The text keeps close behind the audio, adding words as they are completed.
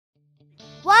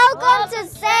Welcome to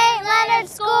St. Leonard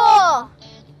School! A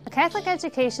Catholic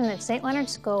education at St. Leonard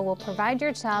School will provide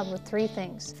your child with three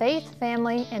things: faith,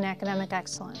 family, and academic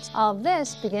excellence. All of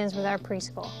this begins with our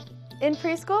preschool. In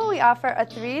preschool, we offer a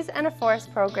 3s and a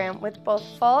 4s program with both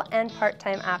full and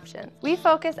part-time options. We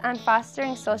focus on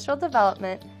fostering social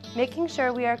development, making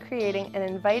sure we are creating an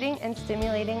inviting and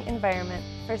stimulating environment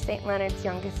for St. Leonard's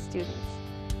youngest students.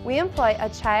 We employ a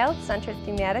child-centered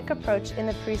thematic approach in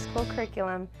the preschool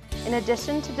curriculum, in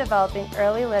addition to developing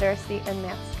early literacy and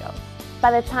math skills.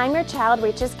 By the time your child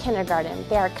reaches kindergarten,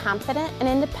 they are confident and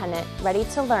independent, ready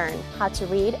to learn how to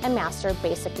read and master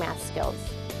basic math skills.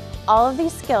 All of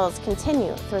these skills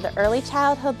continue through the early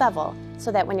childhood level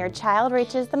so that when your child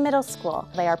reaches the middle school,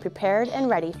 they are prepared and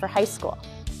ready for high school.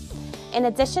 In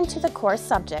addition to the core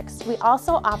subjects, we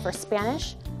also offer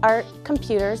Spanish, art,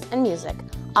 computers, and music,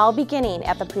 all beginning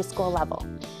at the preschool level.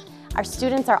 Our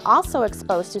students are also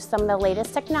exposed to some of the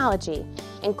latest technology,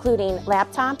 including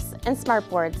laptops and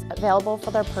smartboards available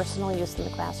for their personal use in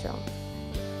the classroom.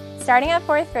 Starting at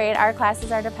 4th grade, our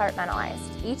classes are departmentalized.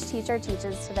 Each teacher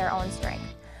teaches to their own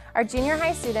strength. Our junior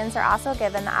high students are also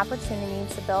given the opportunity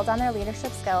to build on their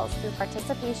leadership skills through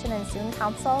participation in student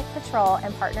council, patrol,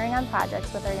 and partnering on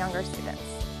projects with our younger students.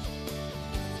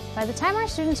 By the time our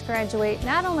students graduate,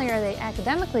 not only are they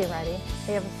academically ready,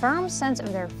 they have a firm sense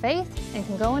of their faith and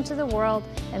can go into the world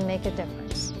and make a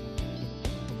difference.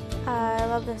 I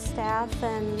love the staff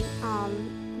and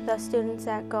the students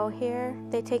that go here.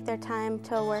 They take their time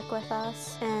to work with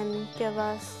us and give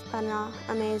us an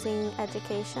amazing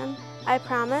education. I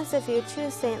promise if you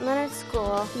choose St. Leonard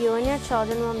School, you and your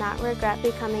children will not regret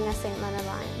becoming a St. Leonard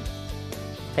Lion.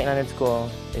 St. Leonard School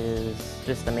is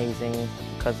just amazing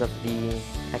because of the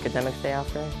academics they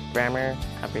offer, grammar,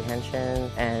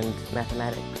 comprehension, and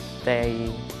mathematics.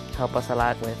 They help us a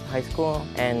lot with high school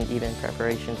and even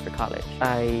preparations for college.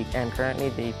 I am currently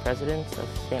the president of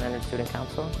St. Leonard Student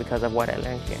Council because of what I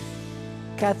learned here.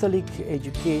 Catholic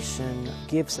education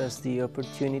gives us the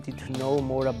opportunity to know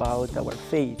more about our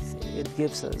faith. It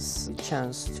gives us a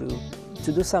chance to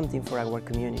do something for our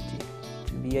community,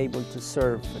 to be able to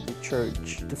serve the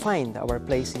church, to find our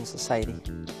place in society.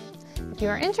 If you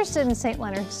are interested in St.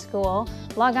 Leonard School,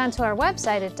 log on to our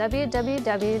website at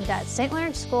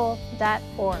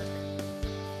www.stleonardschool.org.